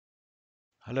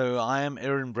Hello, I am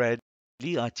Erin.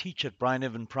 I teach at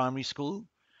Bryneven Primary School.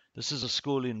 This is a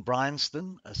school in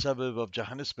Bryanston, a suburb of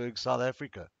Johannesburg, South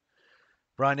Africa.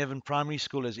 Bryneven Primary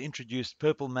School has introduced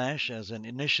Purple Mash as an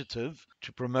initiative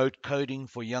to promote coding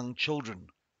for young children.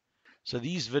 So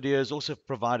these videos also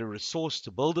provide a resource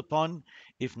to build upon,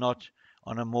 if not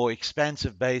on a more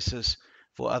expansive basis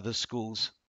for other schools.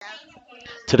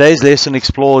 Today's lesson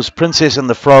explores Princess and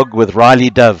the Frog with Riley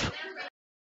Dove.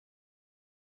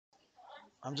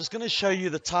 I'm just going to show you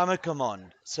the timer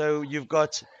command. So you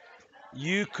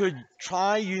could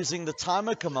try using the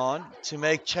timer command to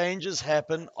make changes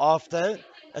happen after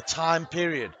a time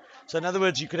period. So in other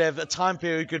words, you could have a time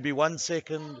period, could be 1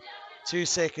 second, 2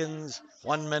 seconds,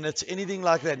 1 minute, anything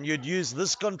like that. And you'd use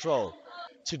this control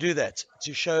to do that,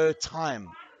 to show time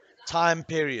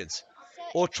periods.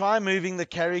 Or try moving the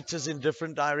characters in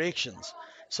different directions.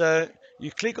 So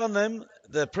you click on them,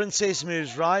 the princess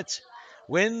moves right.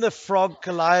 When the frog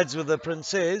collides with the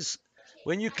princess,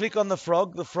 when you click on the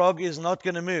frog is not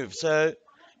going to move. So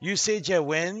you said here,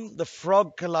 when the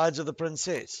frog collides with the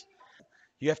princess,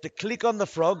 you have to click on the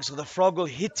frog so the frog will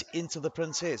hit into the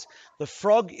princess. The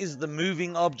frog is the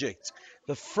moving object.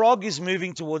 The frog is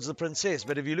moving towards the princess.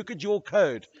 But if you look at your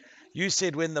code, you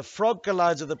said when the frog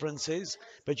collides with the princess,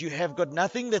 but you have got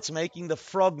nothing that's making the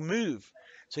frog move.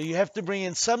 So you have to bring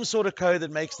in some sort of code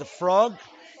that makes the frog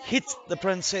hit the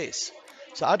princess.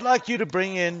 So I'd like you to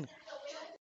bring in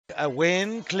a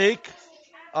when click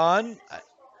on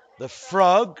the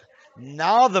frog.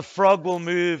 Now the frog will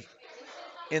move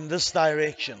in this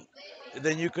direction.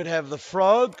 Then you could have the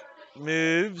frog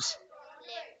moves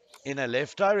in a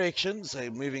left direction, so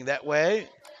moving that way.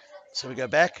 So we go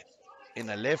back in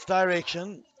a left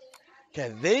direction.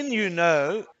 Okay, then you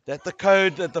know that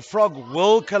the frog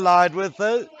will collide with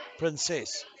the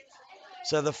princess.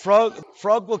 So the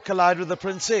frog will collide with the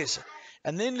princess.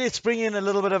 And then let's bring in a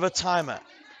little bit of a timer.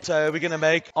 So we're going to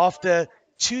make after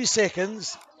 2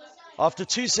 seconds,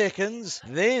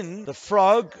 then the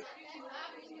frog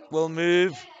will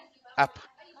move up.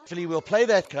 Hopefully we'll play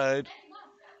that code.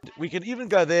 We can even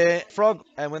go there, frog,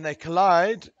 and when they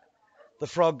collide, the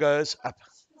frog goes up.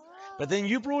 But then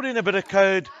you brought in a bit of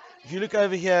code. If you look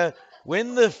over here,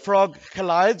 when the frog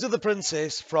collides with the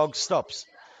princess, frog stops.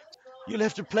 You'll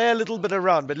have to play a little bit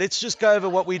around, but let's just go over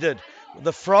what we did.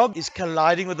 The frog is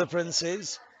colliding with the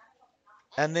princess,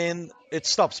 and then it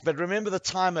stops. But remember the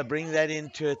timer, bring that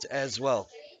into it as well.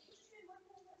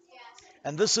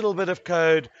 And this little bit of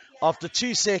code, after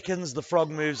 2 seconds, the frog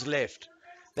moves left.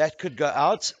 That could go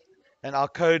out, and our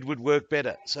code would work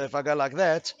better. So if I go like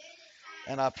that,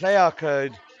 and I play our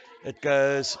code, it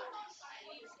goes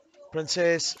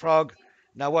princess, frog.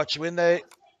 Now watch, when they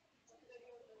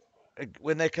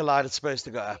collide, it's supposed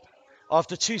to go up.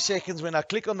 After 2 seconds, when I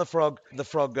click on the frog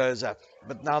goes up.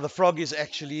 But now the frog is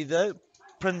actually the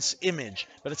prince image,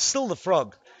 but it's still the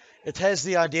frog. It has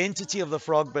the identity of the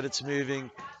frog, but it's moving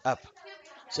up.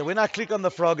 So when I click on the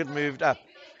frog, it moved up.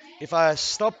 If I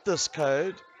stop this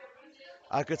code,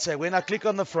 I could say when I click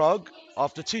on the frog,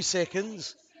 after 2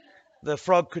 seconds, the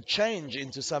frog could change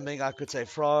into something. I could say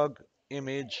frog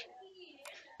image,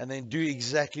 and then do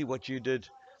exactly what you did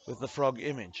with the frog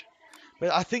image.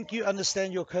 But I think you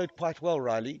understand your code quite well,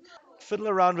 Riley. Fiddle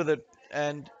around with it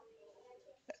and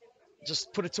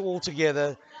just put it all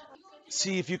together.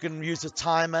 See if you can use a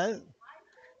timer,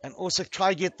 and also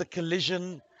try get the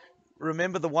collision.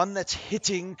 Remember, the one that's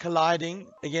colliding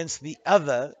against the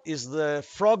other is the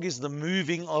frog is the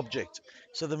moving object.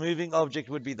 So the moving object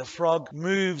would be the frog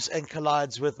moves and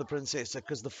collides with the princess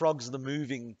because the frog's the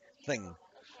moving thing.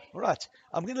 All right,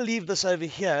 I'm going to leave this over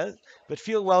here, but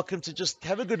feel welcome to just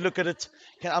have a good look at it.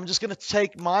 I'm just going to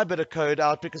take my bit of code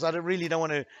out because I really don't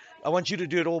want to. I want you to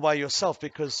do it all by yourself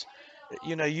because,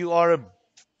 you are a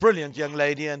brilliant young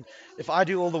lady, and if I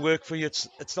do all the work for you, it's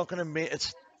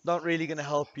not really going to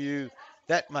help you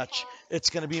that much. It's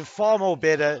going to be far more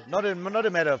better, not a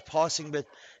matter of passing, but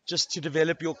just to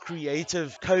develop your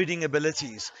creative coding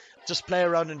abilities. Just play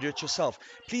around and do it yourself.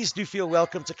 Please do feel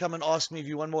welcome to come and ask me if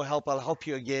you want more help. I'll help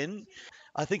you again.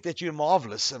 I think that you're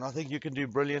marvelous, and I think you can do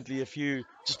brilliantly if you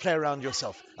just play around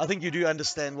yourself. I think you do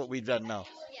understand what we've done now.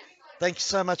 Thank you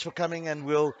so much for coming, and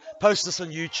we'll post this on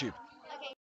YouTube.